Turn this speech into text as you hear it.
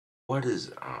What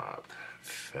is up,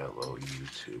 fellow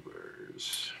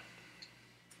YouTubers?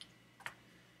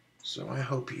 So I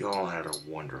hope you all had a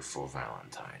wonderful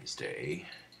Valentine's Day.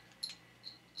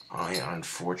 I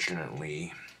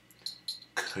unfortunately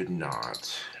could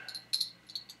not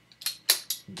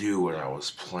do what I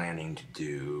was planning to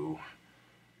do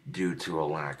due to a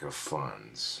lack of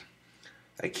funds.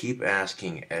 I keep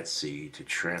asking Etsy to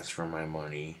transfer my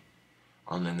money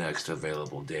on the next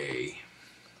available day,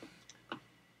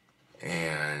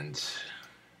 and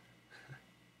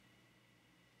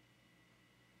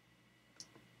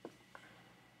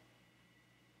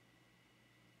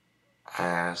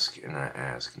I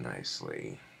ask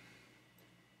nicely.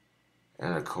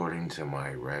 And according to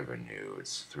my revenue,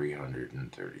 it's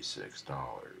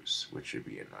 $336, which would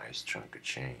be a nice chunk of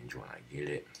change when I get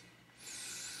it.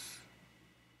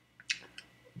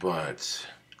 But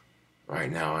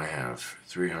right now I have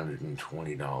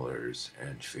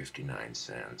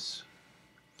 $320.59.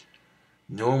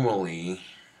 Normally,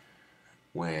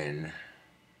 when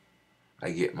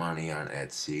I get money on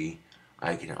Etsy,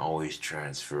 I can always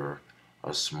transfer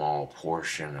a small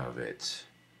portion of it.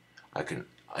 I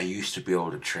used to be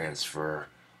able to transfer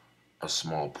a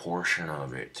small portion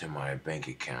of it to my bank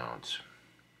account,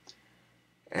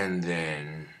 and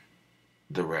then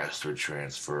the rest would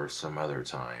transfer some other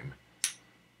time.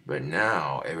 But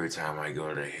now, every time I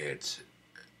go to hit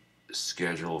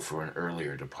schedule for an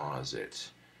earlier deposit,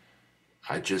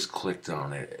 I just clicked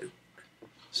on it.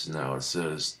 So now it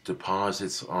says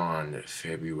deposits on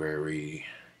February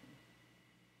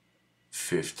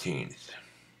 15th.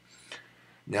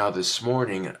 Now this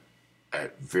morning,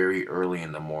 at very early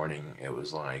in the morning, it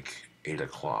was like 8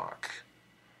 o'clock,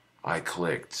 I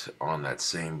clicked on that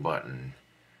same button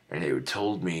and it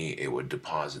told me it would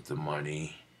deposit the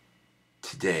money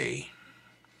today.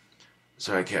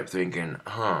 So I kept thinking,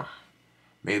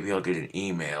 maybe I'll get an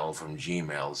email from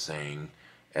Gmail saying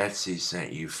Etsy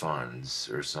sent you funds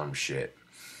or some shit.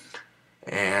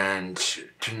 And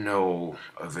to no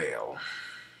avail.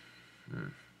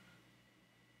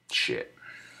 Shit.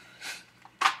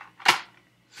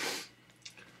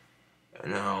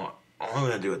 Now, all I'm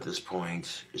gonna do at this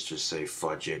point is just say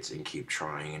fudge it and keep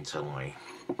trying until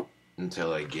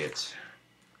I get,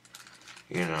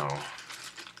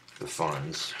 the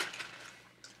funds.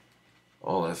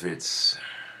 Well, if it's,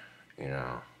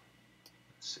 let's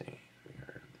see,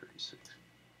 336.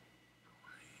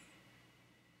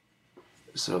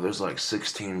 So there's like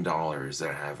 $16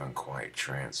 that haven't quite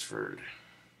transferred.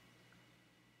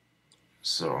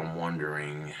 So I'm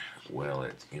wondering, will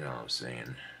it, you know what I'm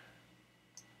saying?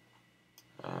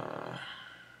 And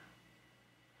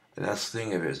that's the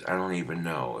thing of it is, I don't even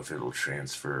know if it'll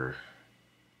transfer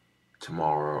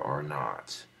tomorrow or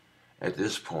not. At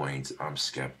this point, I'm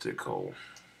skeptical,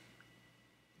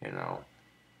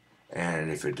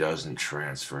 And if it doesn't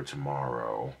transfer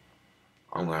tomorrow,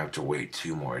 I'm going to have to wait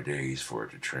 2 more days for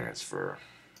it to transfer.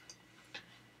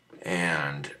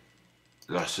 And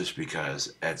that's just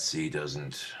because Etsy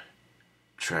doesn't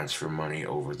transfer money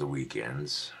over the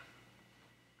weekends.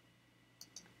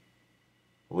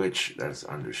 Which, that's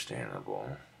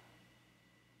understandable.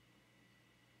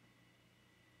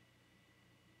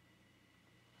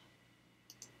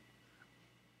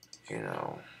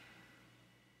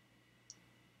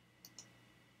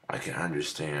 I can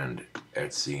understand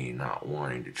Etsy not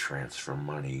wanting to transfer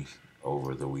money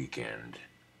over the weekend.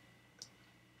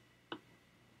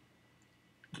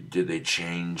 Did they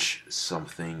change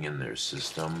something in their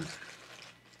system?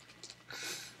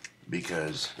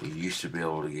 Because we used to be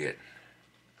able to get,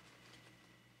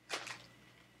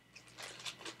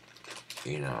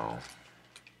 you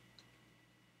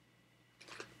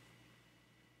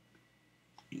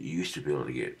used to be able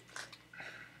to get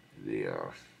the,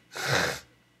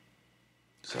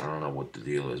 so I don't know what the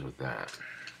deal is with that.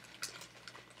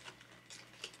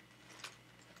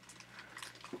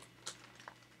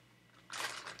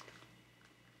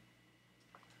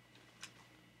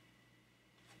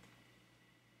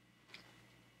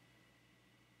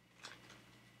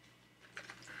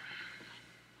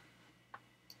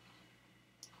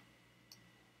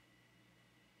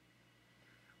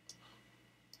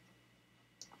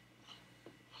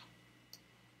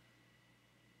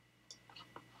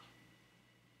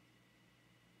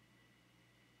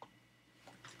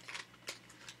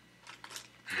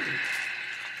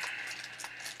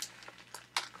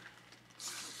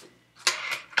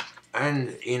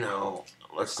 And,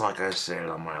 let's, like I said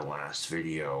on my last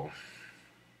video,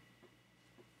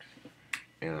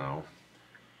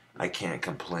 I can't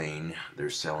complain. They're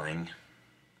selling,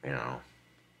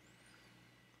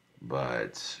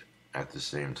 but at the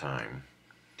same time,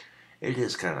 It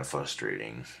is kind of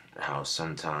frustrating how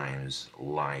sometimes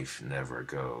life never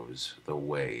goes the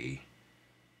way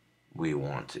we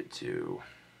want it to.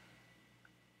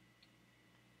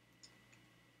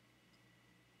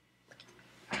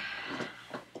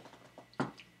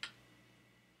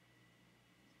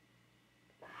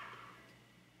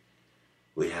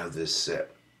 We have this set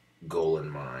goal in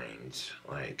mind,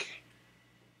 like,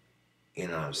 you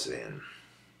know what I'm saying?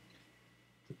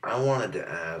 I wanted to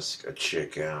ask a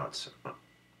chick out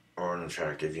or an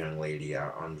attractive young lady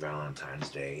out on Valentine's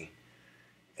Day,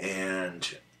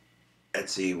 and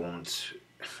Etsy won't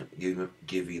give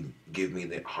me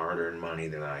the hard-earned money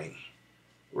that I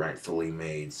rightfully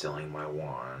made selling my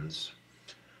wands.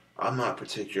 I'm not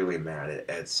particularly mad at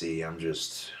Etsy. I'm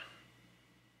just,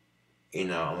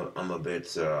 I'm a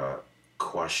bit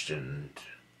questionable.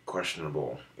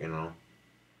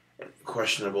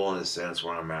 Questionable in the sense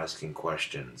where I'm asking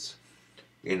questions.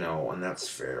 And that's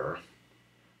fair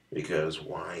because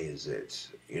why is it?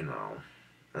 And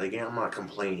again, I'm not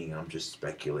complaining. I'm just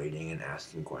speculating and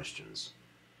asking questions.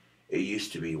 It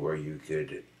used to be where you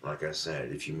could, like I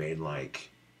said, if you made like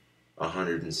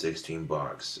 116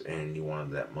 bucks and you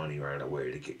wanted that money right away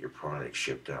to get your product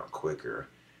shipped out quicker,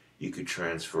 you could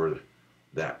transfer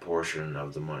that portion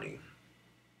of the money.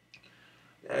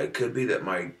 It could be that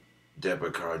my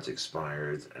debit card's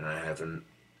expired and I haven't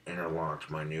interlocked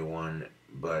my new one,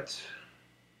 but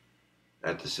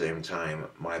at the same time,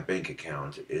 my bank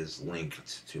account is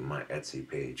linked to my Etsy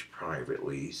page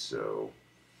privately, so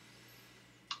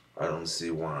I don't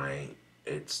see why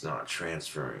it's not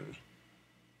transferring.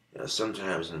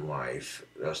 Sometimes in life,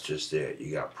 that's just it.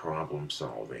 You got problem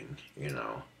solving.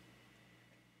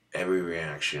 Every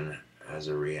reaction has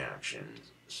a reaction,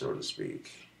 so to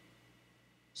speak.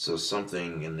 So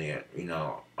something in the,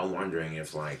 I'm wondering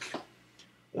if like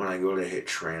when I go to hit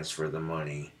transfer the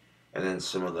money, and then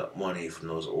some of the money from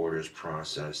those orders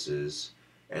processes,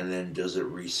 and then does it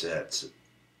reset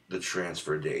the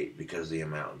transfer date because the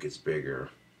amount gets bigger?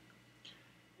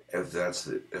 If that's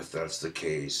the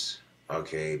case,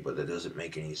 okay, but that doesn't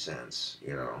make any sense.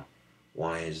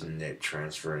 Why isn't it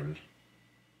transferring,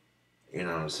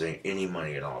 I'm saying, any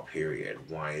money at all, period?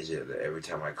 Why is it that every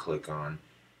time I click on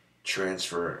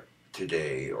transfer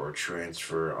today or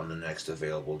transfer on the next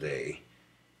available day,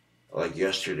 like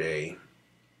yesterday,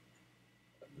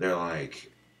 they're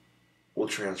like, we'll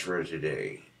transfer it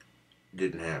today.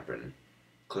 Didn't happen.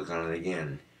 Click on it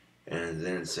again, and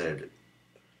then it said,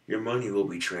 your money will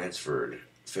be transferred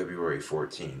February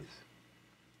 14th.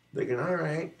 Thinking, all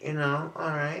right,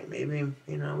 maybe,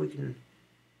 we can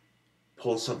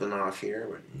pull something off here,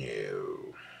 but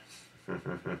no.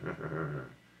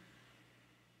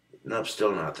 Nope,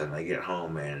 still nothing. I get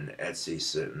home and Etsy's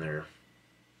sitting there.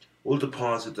 We'll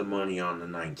deposit the money on the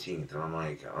 19th. And I'm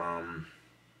like,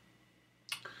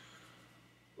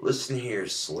 listen here,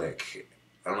 Slick.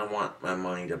 I don't want my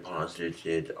money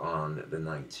deposited on the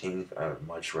 19th. I'd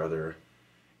much rather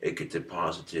it get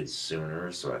deposited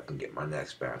sooner so I can get my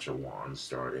next batch of wands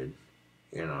started.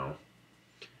 You know.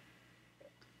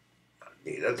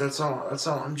 That's all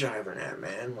I'm jiving at,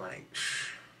 man. Like,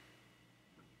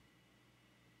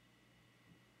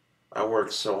 I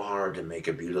worked so hard to make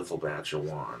a beautiful batch of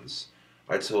wands.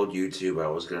 I told YouTube I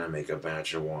was going to make a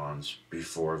batch of wands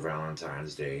before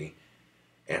Valentine's Day,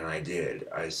 and I did.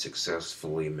 I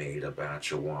successfully made a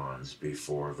batch of wands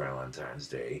before Valentine's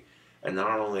Day. And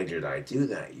not only did I do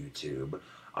that, YouTube,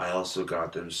 I also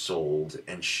got them sold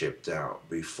and shipped out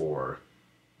before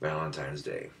Valentine's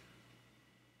Day.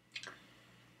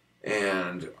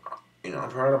 And, I'm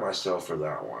proud of myself for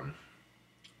that one.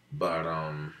 But,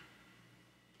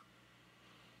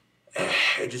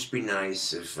 it'd just be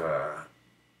nice if,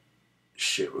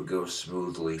 shit would go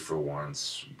smoothly for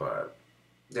once. But,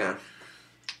 yeah,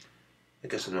 I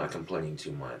guess I'm not complaining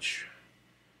too much.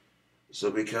 So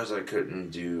because I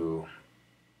couldn't do,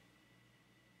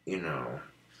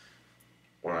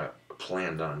 what I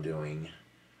planned on doing,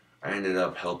 I ended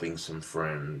up helping some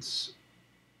friends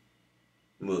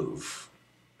move.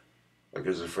 Like,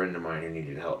 there's a friend of mine who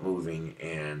needed help moving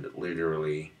and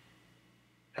literally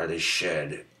had a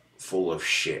shed full of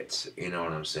shit. You know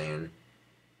what I'm saying?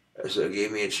 So it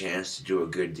gave me a chance to do a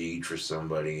good deed for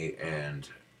somebody and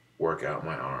work out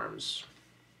my arms.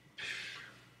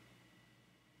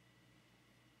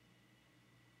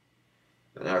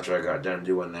 And after I got done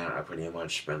doing that, I pretty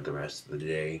much spent the rest of the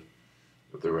day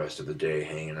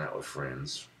hanging out with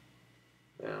friends.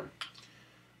 Yeah.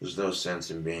 There's no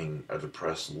sense in being a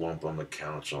depressed lump on the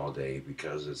couch all day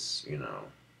because it's,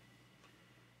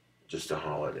 just a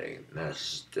holiday. And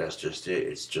that's just it.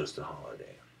 It's just a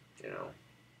holiday,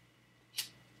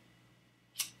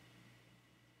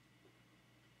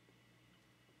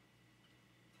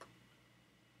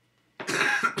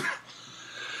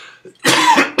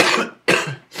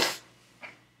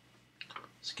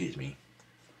 excuse me.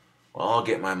 Well, I'll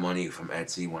get my money from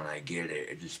Etsy when I get it.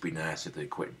 It'd just be nice if they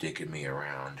quit dicking me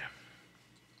around.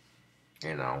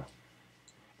 You know,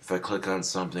 if I click on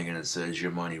something and it says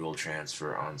your money will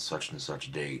transfer on such and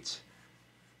such date,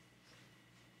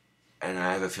 and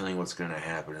I have a feeling what's going to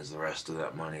happen is the rest of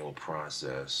that money will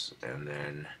process, and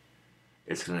then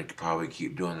it's going to probably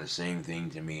keep doing the same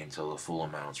thing to me until the full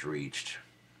amount's reached.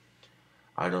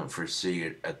 I don't foresee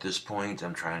it. At this point,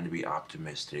 I'm trying to be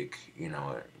optimistic, you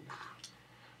know.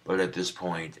 But at this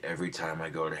point, every time I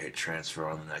go to hit transfer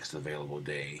on the next available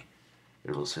day,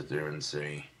 it'll sit there and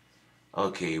say,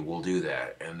 okay, we'll do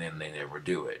that. And then they never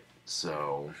do it.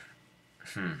 So,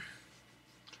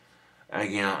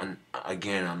 again,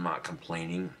 I'm not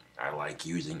complaining. I like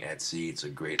using Etsy. It's a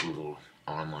great little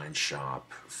online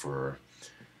shop for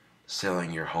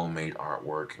selling your homemade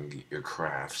artwork and your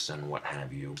crafts and what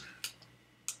have you.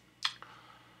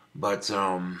 But,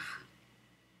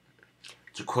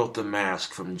 to quote The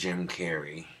Mask from Jim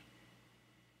Carrey,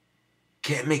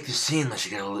 can't make the scene unless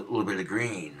you got a little bit of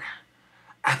green.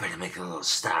 I better make a little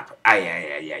stop.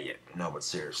 Yeah. No, but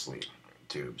seriously,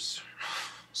 tubes.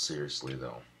 Seriously,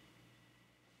 though.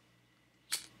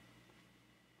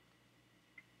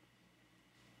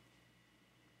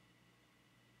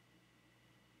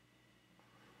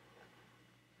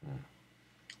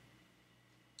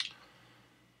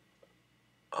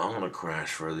 I'm gonna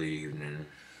crash for the evening.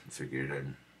 Figured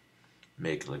I'd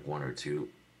make like 1 or 2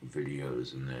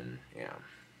 videos and then, yeah.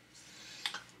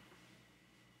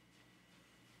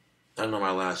 I know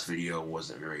my last video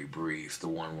wasn't very brief. The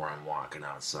one where I'm walking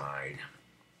outside.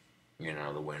 You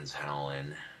know, the wind's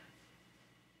howling.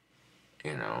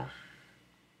 You know.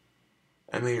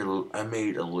 I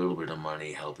made a little bit of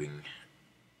money helping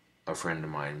a friend of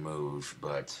mine move,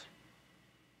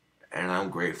 and I'm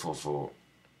grateful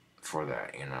for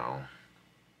that, you know.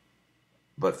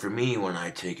 But for me, when I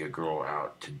take a girl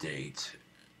out to date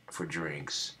for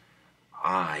drinks,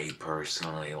 I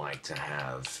personally like to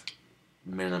have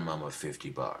minimum of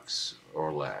 $50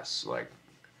 or less, like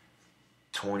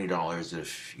 $20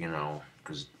 if, you know,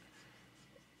 because,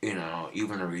 you know,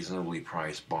 even a reasonably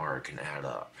priced bar can add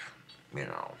up, you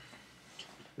know.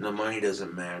 And the money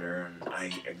doesn't matter, and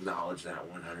I acknowledge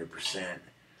that 100%.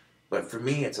 But for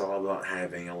me, it's all about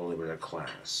having a little bit of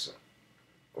class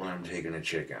when I'm taking a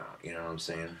chick out, you know what I'm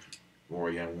saying? Or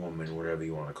a young woman, whatever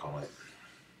you want to call it.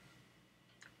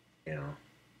 You know?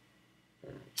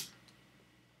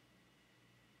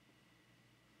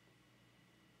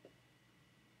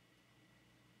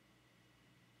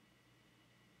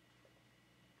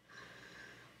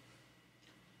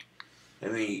 I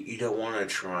mean, you don't want to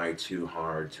try too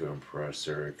hard to impress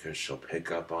her because she'll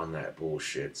pick up on that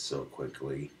bullshit so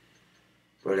quickly.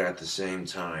 But at the same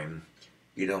time,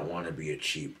 you don't want to be a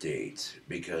cheap date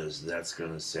because that's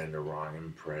going to send a wrong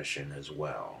impression as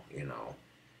well, you know.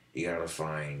 You got to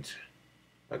find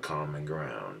a common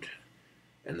ground.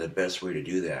 And the best way to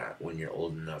do that when you're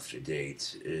old enough to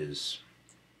date is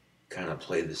kind of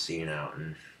play the scene out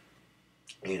and,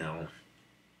 you know,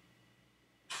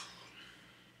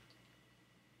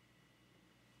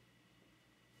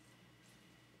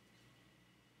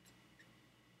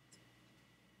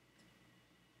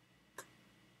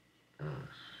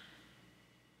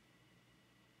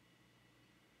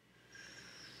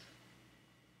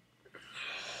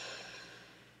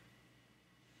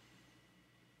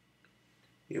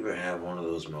 you ever have one of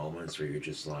those moments where you're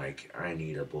just like, I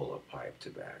need a bowl of pipe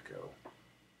tobacco?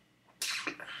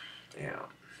 Yeah.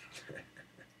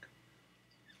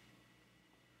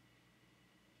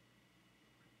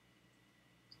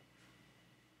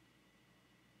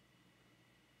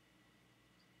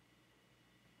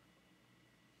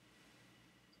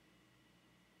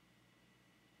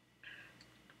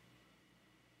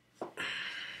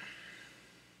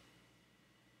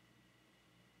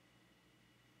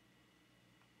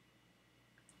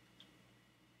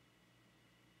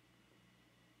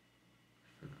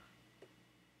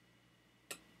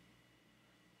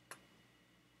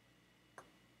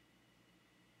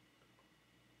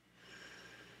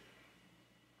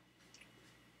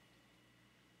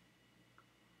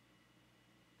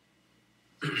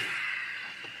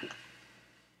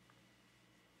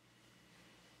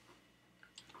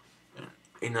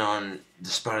 You know, and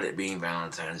despite it being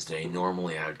Valentine's Day,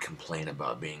 normally I would complain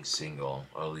about being single,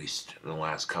 or at least in the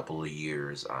last couple of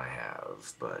years I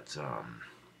have. But,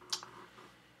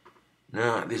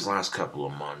 no, these last couple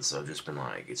of months I've just been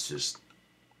like, it's just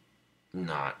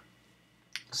not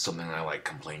something I like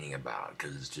complaining about,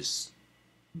 because it's just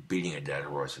beating a dead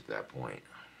horse at that point.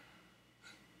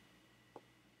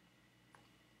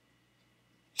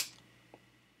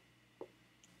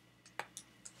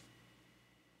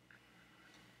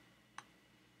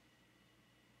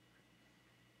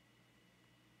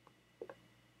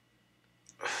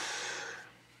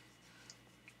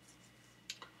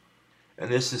 And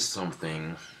this is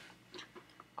something,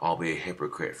 I'll be a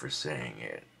hypocrite for saying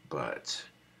it, but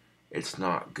it's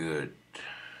not good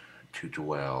to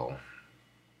dwell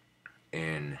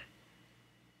in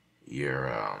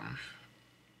your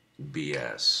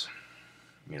BS.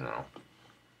 You know,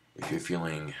 if you're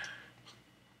feeling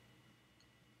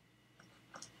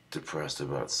depressed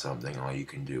about something, all you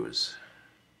can do is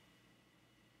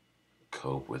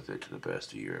cope with it to the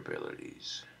best of your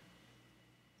abilities.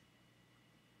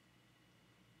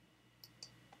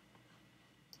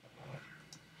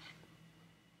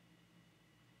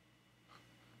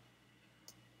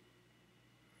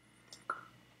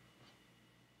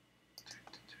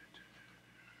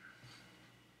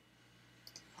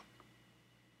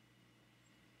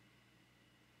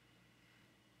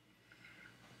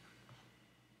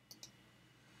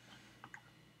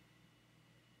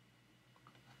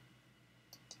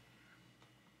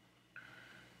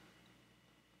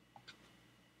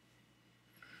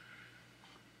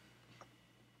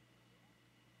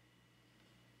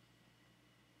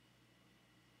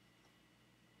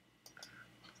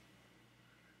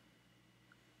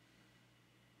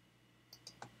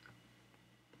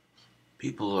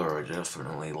 People are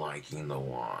definitely liking the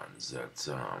ones that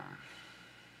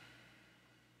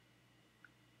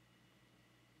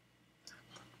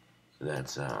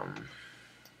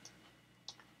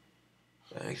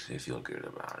makes me feel good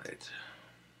about it.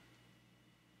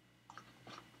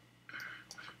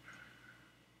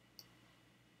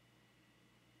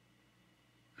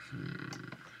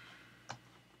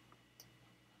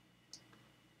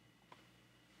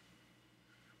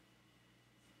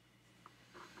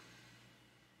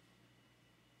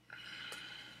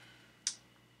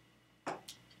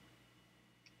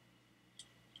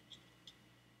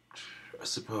 I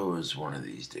suppose one of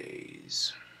these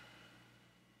days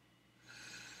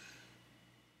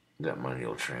that money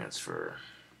will transfer.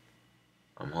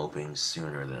 I'm hoping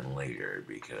sooner than later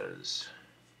because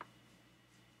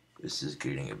this is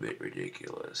getting a bit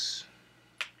ridiculous.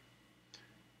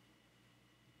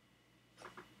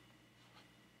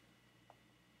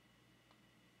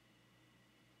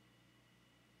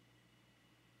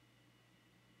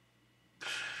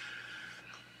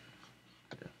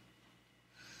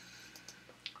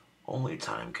 Only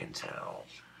time can tell,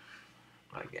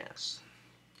 I guess.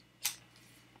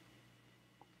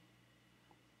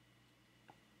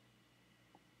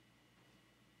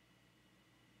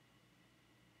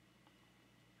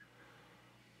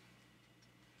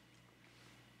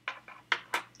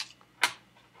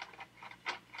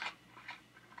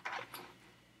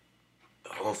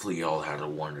 Hopefully y'all had a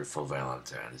wonderful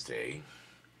Valentine's Day.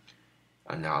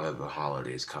 And now that the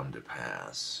holidays come to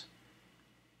pass,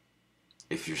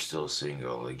 if you're still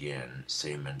single, again,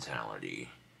 same mentality.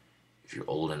 If you're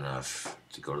old enough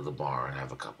to go to the bar and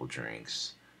have a couple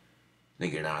drinks, then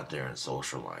get out there and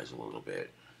socialize a little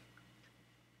bit.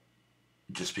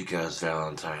 Just because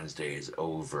Valentine's Day is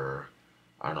over,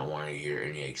 I don't want to hear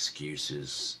any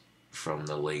excuses from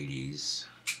the ladies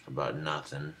about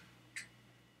nothing.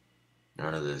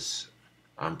 None of this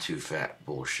I'm too fat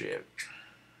bullshit.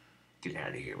 Get out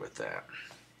of here with that.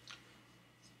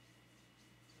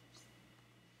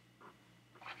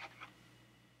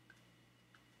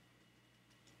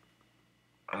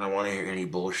 I don't want to hear any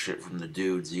bullshit from the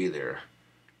dudes either.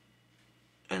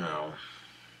 You know,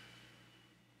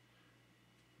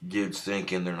 dudes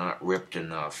thinking they're not ripped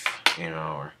enough,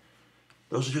 or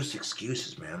those are just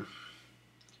excuses, man.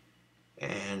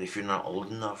 And if you're not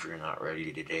old enough or you're not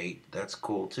ready to date, that's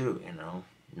cool too,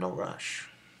 no rush.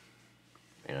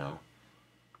 You know,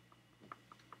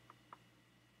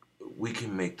 we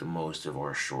can make the most of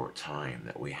our short time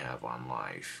that we have on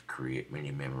life, create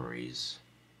many memories,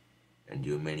 and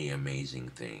do many amazing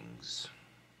things.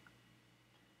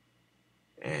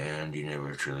 And you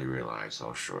never truly realize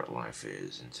how short life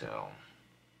is until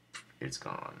it's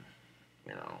gone,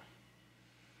 you know.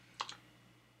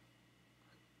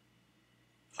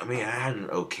 I mean, I had an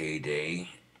okay day.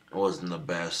 It wasn't the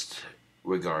best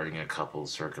regarding a couple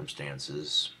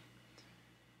circumstances,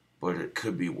 but it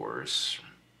could be worse.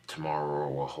 Tomorrow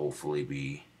will hopefully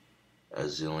be a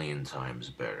zillion times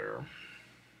better.